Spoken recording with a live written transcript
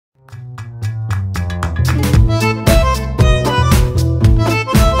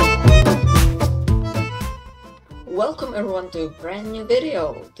Welcome everyone to a brand new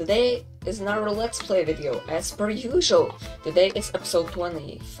video. Today is another Let's Play video as per usual. Today is episode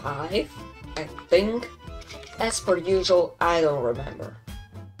 25, I think. As per usual, I don't remember.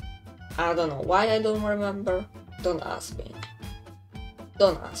 I don't know why I don't remember. Don't ask me.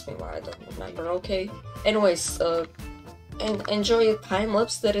 Don't ask me why I don't remember, okay? Anyways, enjoy a time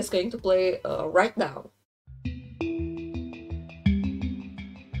lapse that is going to play right now.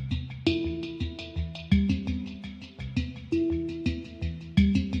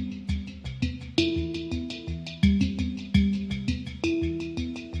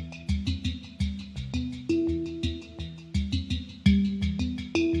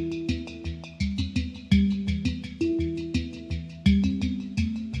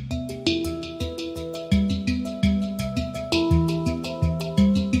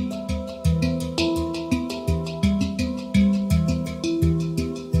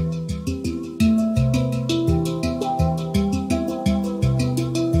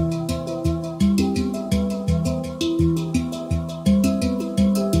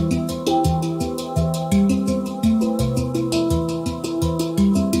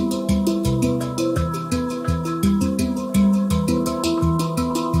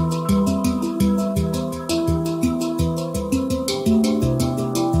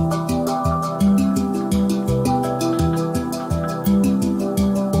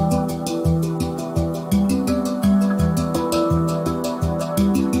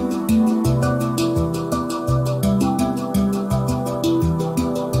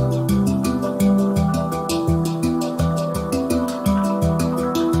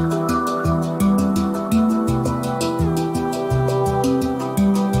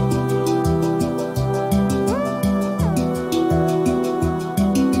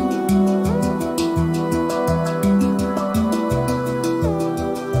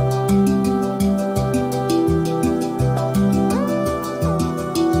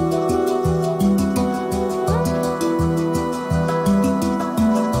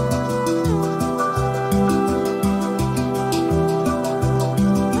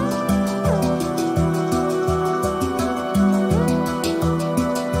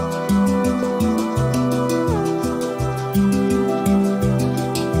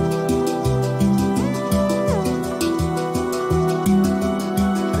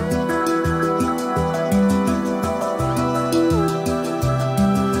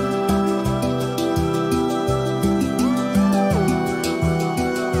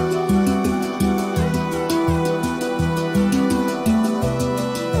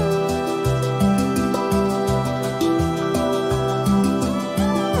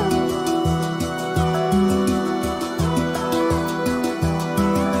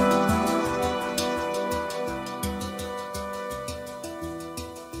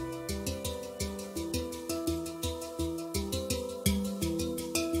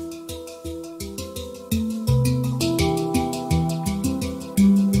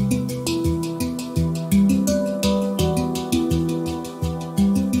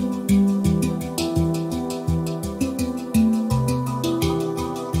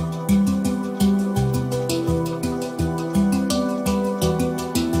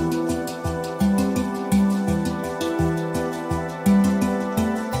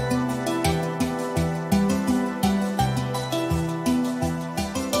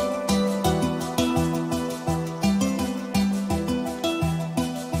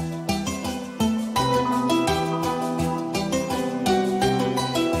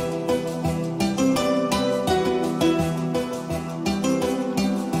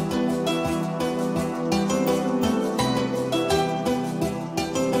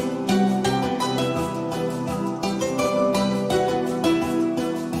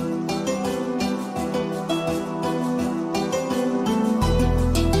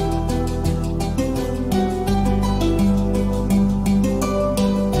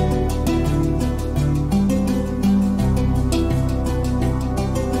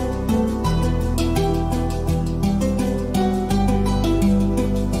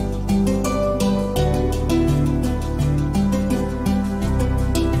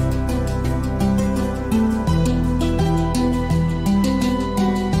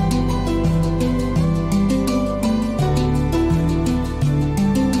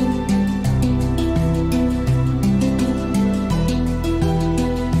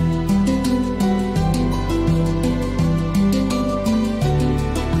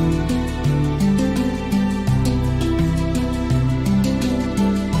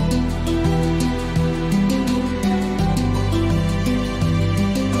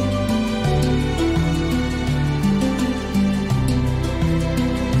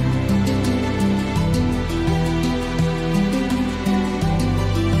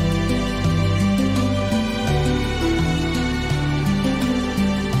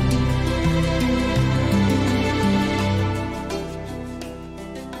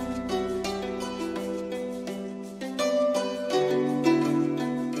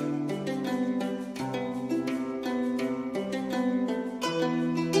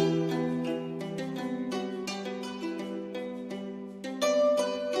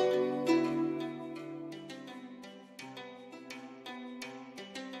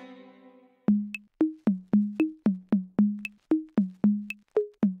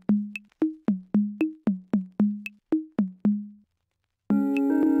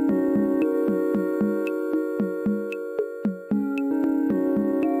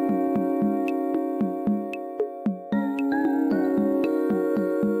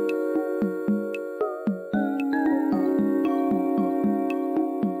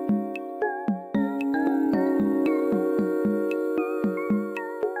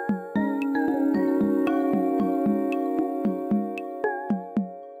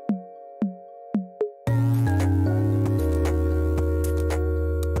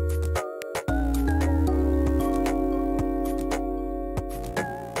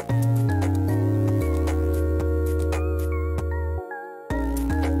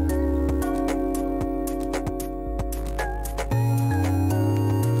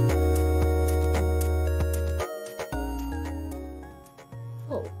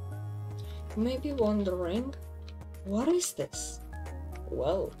 be wondering, what is this?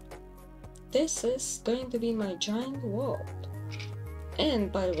 Well, this is going to be my giant world.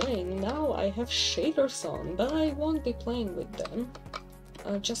 And by the way, now I have shaders on, but I won't be playing with them,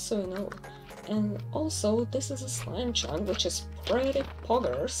 just so you know. And also, this is a slime chunk, which is pretty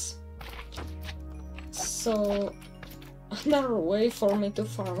poggers. So, another way for me to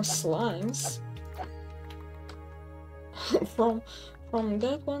farm slimes. From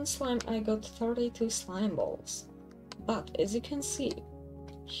that one slime, I got 32 slime balls. But as you can see,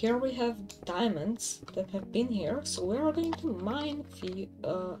 here we have diamonds that have been here, so we are going to mine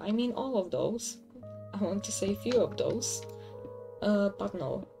all of those. I want to say few of those, but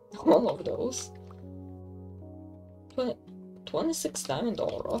no, all of those. 26 diamond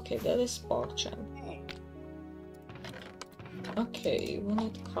ore, okay, that is PogChamp. Okay, we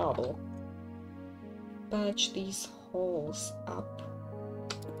need cobble. Patch these holes up.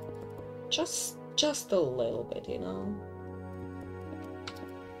 Just a little bit, you know.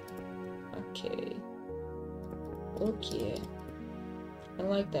 Okay. Okay. I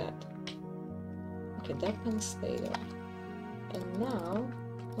like that. Okay, that can stay there. And now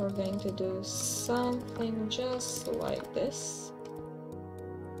we're going to do something just like this.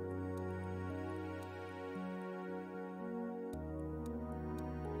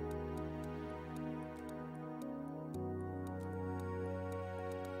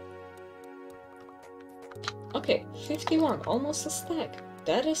 Okay, 51, almost a stack.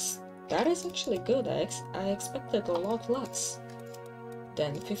 That is actually good. I expected a lot less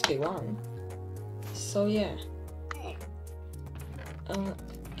than 51. So yeah.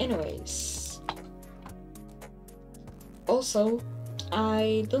 Anyways. Also,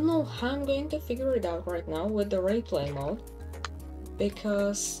 I don't know how I'm going to figure it out right now with the replay mode,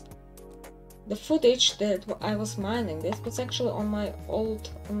 because the footage that I was mining, this was actually on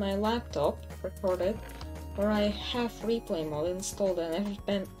my laptop recorded, where I have replay mode installed and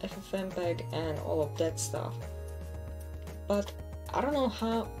FFmpeg and all of that stuff. But I don't know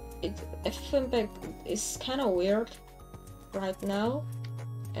how FFmpeg is kind of weird right now,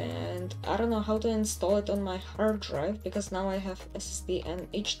 and I don't know how to install it on my hard drive, because now I have SSD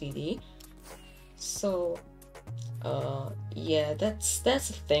and HDD. So yeah, that's a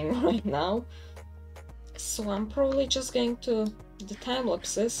thing right now. So I'm probably just going to, the time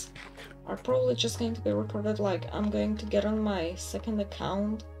lapses are probably just going to be recorded, like I'm going to get on my second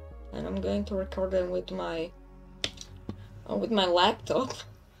account and I'm going to record them with my laptop.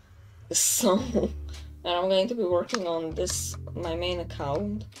 So, and I'm going to be working on this, my main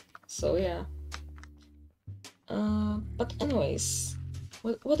account. So yeah. But anyways,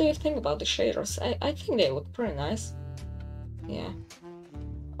 what do you think about the shaders? I think they look pretty nice. Yeah.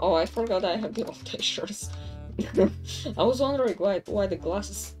 Oh, I forgot I have the old textures. I was wondering why the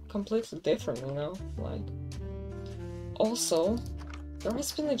glass is completely different, you know? Like, also, there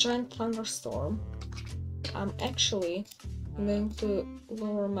has been a giant thunderstorm. I'm actually going to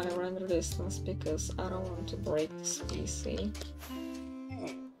lower my render distance because I don't want to break this PC.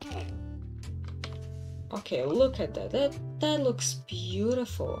 Okay, look at that. That looks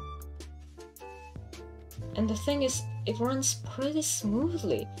beautiful. And the thing is, it runs pretty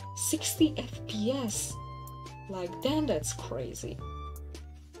smoothly. 60 FPS. Like, damn, that's crazy.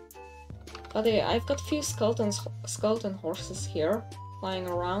 But yeah, I've got a few skeleton horses here lying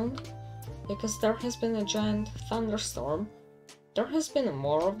around, because there has been a giant thunderstorm. There has been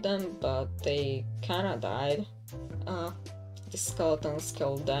more of them, but they kinda died. The skeletons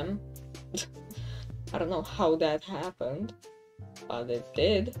killed them. I don't know how that happened, but it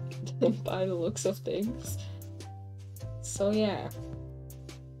did, by the looks of things. So yeah,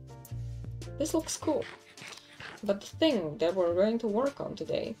 this looks cool. But the thing that we're going to work on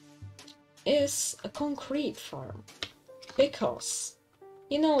today is a concrete farm, because,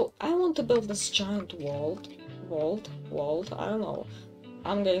 you know, I want to build this giant vault, I don't know,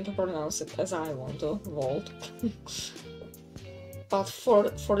 I'm going to pronounce it as I want to, vault. But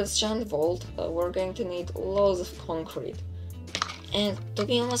for this giant vault, we're going to need loads of concrete. And to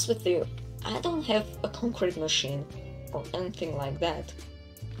be honest with you, I don't have a concrete machine or anything like that.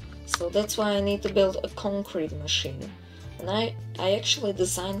 So that's why I need to build a concrete machine. And I actually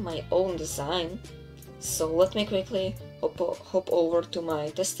designed my own design. So let me quickly hop over to my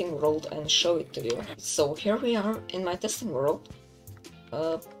testing world and show it to you. So here we are in my testing world.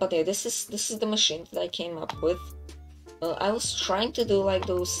 But yeah, this is the machine that I came up with. I was trying to do like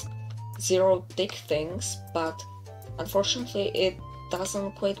those zero tick things, but unfortunately it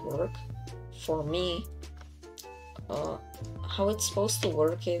doesn't quite work for me. How it's supposed to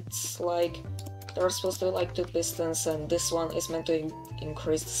work, it's like there are supposed to be like two pistons, and this one is meant to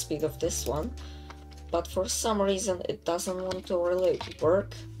increase the speed of this one. but for some reason it doesn't want to really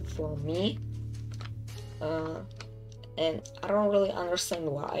work for me, and I don't really understand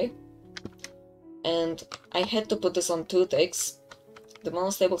why. And I had to put this on 2 ticks. The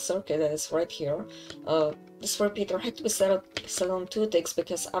monostable circuit is right here. This repeater had to be set on 2 ticks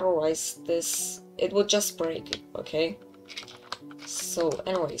because otherwise it would just break, okay? So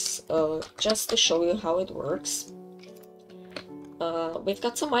anyways, just to show you how it works, we've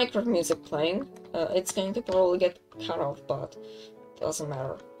got some Minecraft music playing. It's going to probably get cut off, but doesn't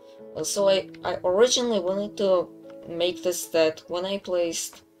matter. So I originally wanted to make this that when I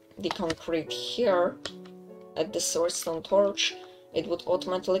placed the concrete here at the redstone torch, it would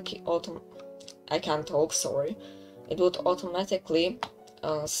automatically I can't talk, sorry. It would automatically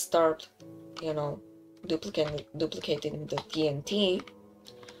start, you know, duplicating the TNT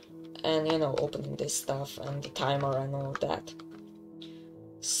and, you know, opening this stuff and the timer and all that.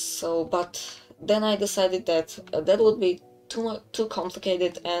 So, but then I decided that that would be too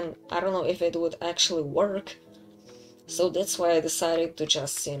complicated, and I don't know if it would actually work. So that's why I decided to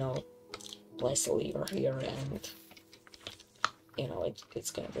just, you know, place a lever here and, you know,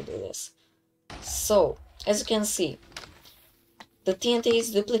 it's going to do this. So, as you can see, the TNT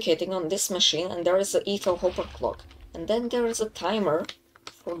is duplicating on this machine, and there is an ether hopper clock. And then there is a timer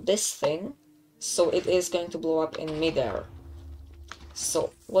for this thing, so it is going to blow up in midair.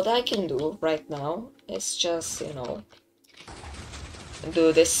 So, what I can do right now is just, you know,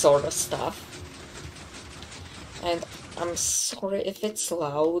 do this sort of stuff. And I'm sorry if it's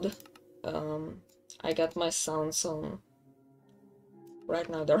loud. I got my sounds on... Right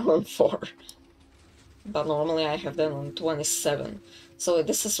now they're on 4. But normally I have them on 27. So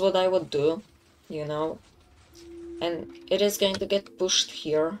this is what I would do, you know. And it is going to get pushed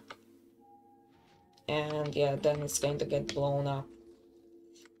here. And yeah, then it's going to get blown up.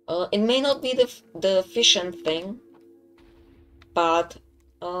 It may not be the efficient thing, but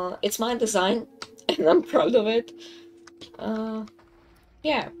it's my design, and I'm proud of it.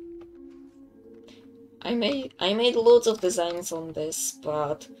 Yeah. I made loads of designs on this,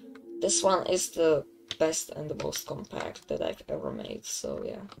 but this one is the best and the most compact that I've ever made, so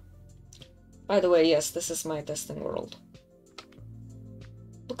yeah. By the way, yes, this is my testing world.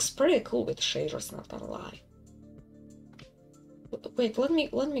 Looks pretty cool with shaders, not gonna lie. Wait, let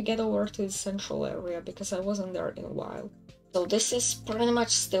me get over to the central area, because I wasn't there in a while. So this is pretty much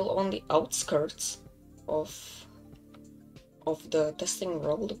still on the outskirts of the testing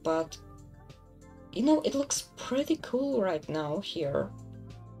world, but you know, it looks pretty cool right now here.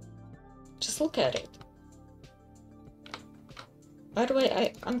 Just look at it. By the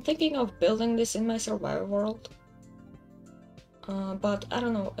way, I'm thinking of building this in my survival world, but I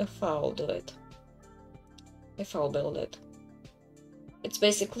don't know if I'll do it. If I'll build it. It's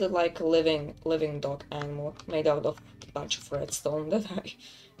basically like a living dog animal made out of a bunch of redstone that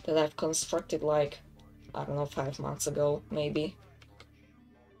I've constructed like, I don't know, 5 months ago, maybe.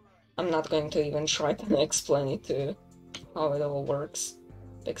 I'm not going to even try to explain it to you how it all works,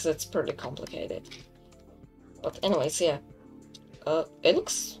 because it's pretty complicated. But anyways, yeah. It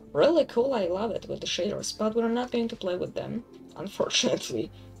looks really cool, I love it with the shaders, but we're not going to play with them,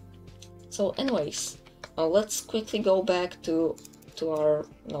 unfortunately. So anyways, let's quickly go back to our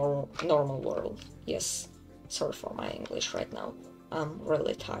normal world. Yes, sorry for my English right now. I'm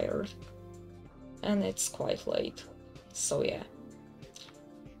really tired. And it's quite late, so yeah.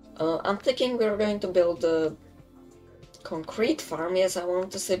 I'm thinking we're going to build a concrete farm. Yes, I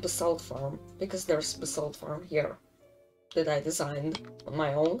want to say basalt farm, because there's a basalt farm here that I designed on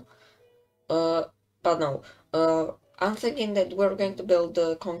my own. But no, I'm thinking that we're going to build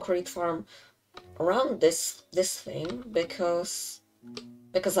a concrete farm around this thing, because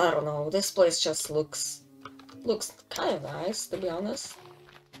I don't know, this place just looks kind of nice, to be honest.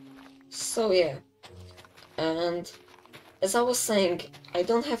 So yeah, and as I was saying, I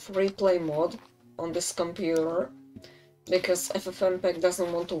don't have replay mod on this computer because FFmpeg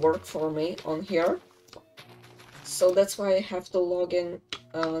doesn't want to work for me on here. So that's why I have to log in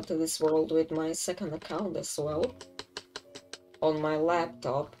to this world with my second account as well on my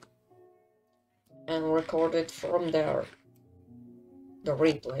laptop and record it from there. The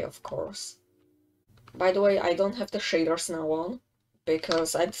replay, of course. By the way, I don't have the shaders now on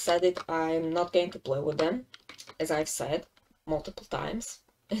because I decided I'm not going to play with them, as I've said multiple times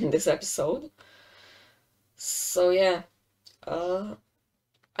in this episode. So yeah,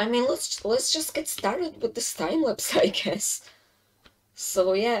 I mean, let's just get started with this time lapse, I guess.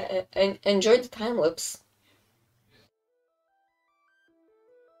 So yeah, enjoy the time lapse.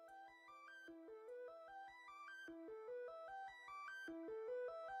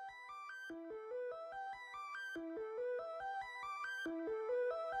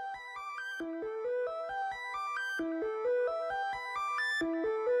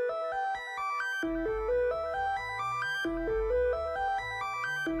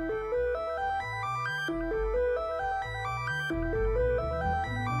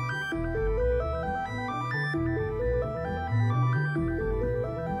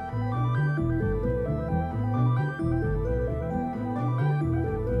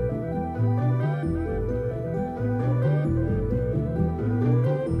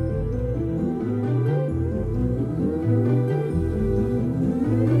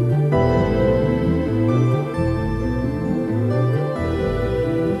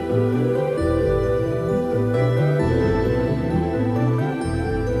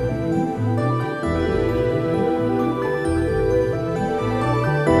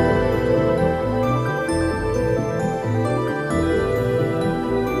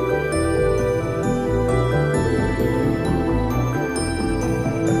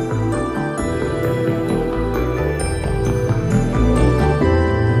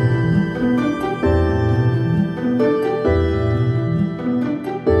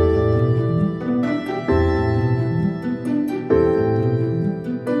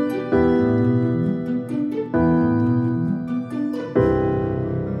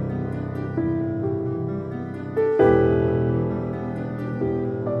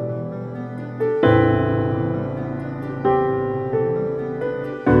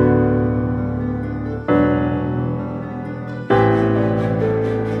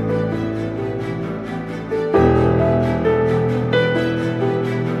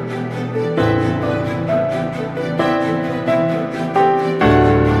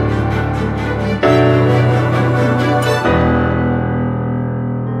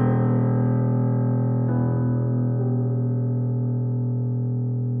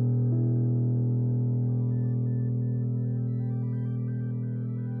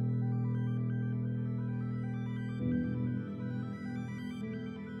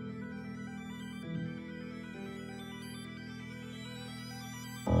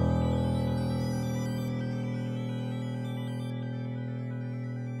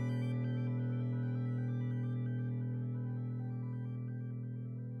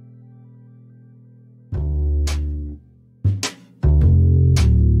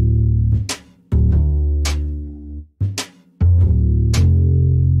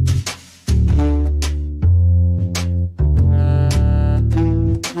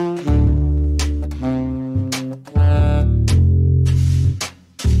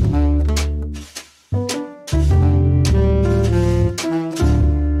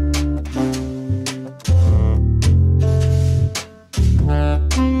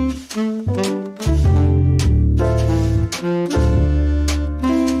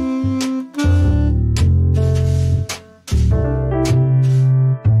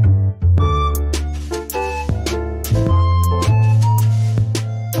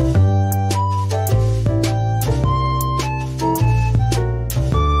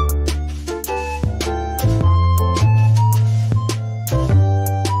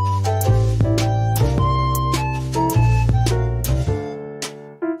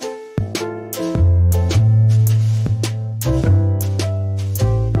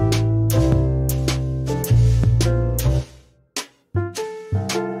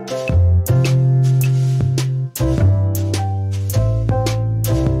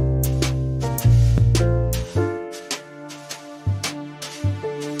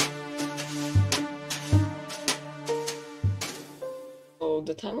 so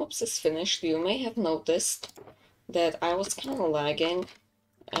the time-lapse is finished. You may have noticed that I was kind of lagging,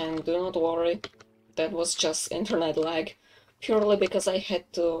 and do not worry, that was just internet lag, purely because I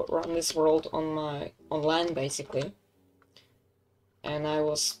had to run this world on my online basically, and I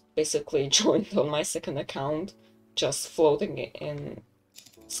was basically joined on my second account, just floating in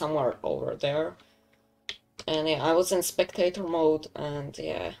somewhere over there, and yeah, I was in spectator mode, and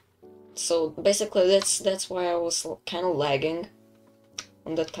yeah, so basically that's why I was kind of lagging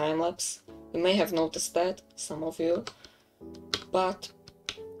on the time-lapse. You may have noticed that, some of you, but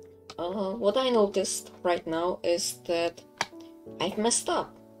what I noticed right now is that I've messed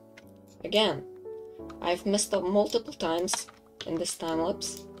up again. I've messed up multiple times in this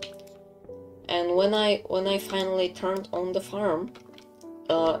time-lapse, and when I finally turned on the farm,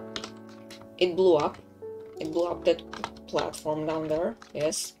 it blew up. It blew up that platform down there,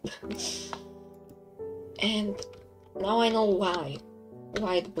 yes. And now I know why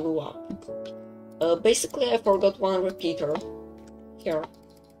it blew up. Basically I forgot one repeater here.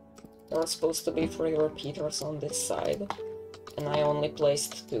 There are supposed to be 3 repeaters on this side, and I only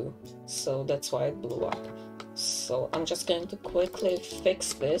placed 2, so that's why it blew up. So I'm just going to quickly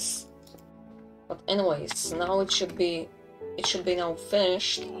fix this. But anyways, now it should be now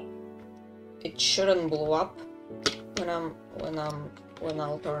finished. It shouldn't blow up when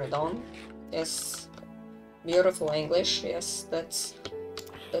I'll turn it on. Yes, beautiful English. Yes, that's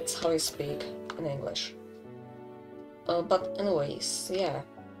how you speak in English. But anyways, yeah,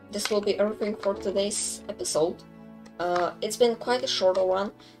 this will be everything for today's episode. It's been quite a shorter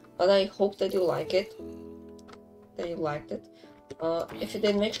one, but I hope that you like it. That you liked it. If you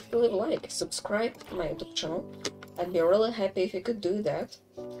did, make sure to leave a like, subscribe to my YouTube channel. I'd be really happy if you could do that.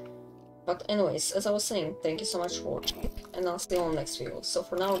 But anyways, as I was saying, thank you so much for watching, and I'll see you on the next video. So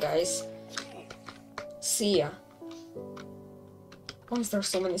for now, guys, see ya. Why is there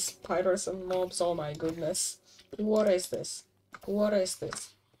so many spiders and mobs? Oh my goodness. What is this? What is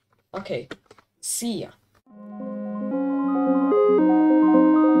this? Okay, see ya.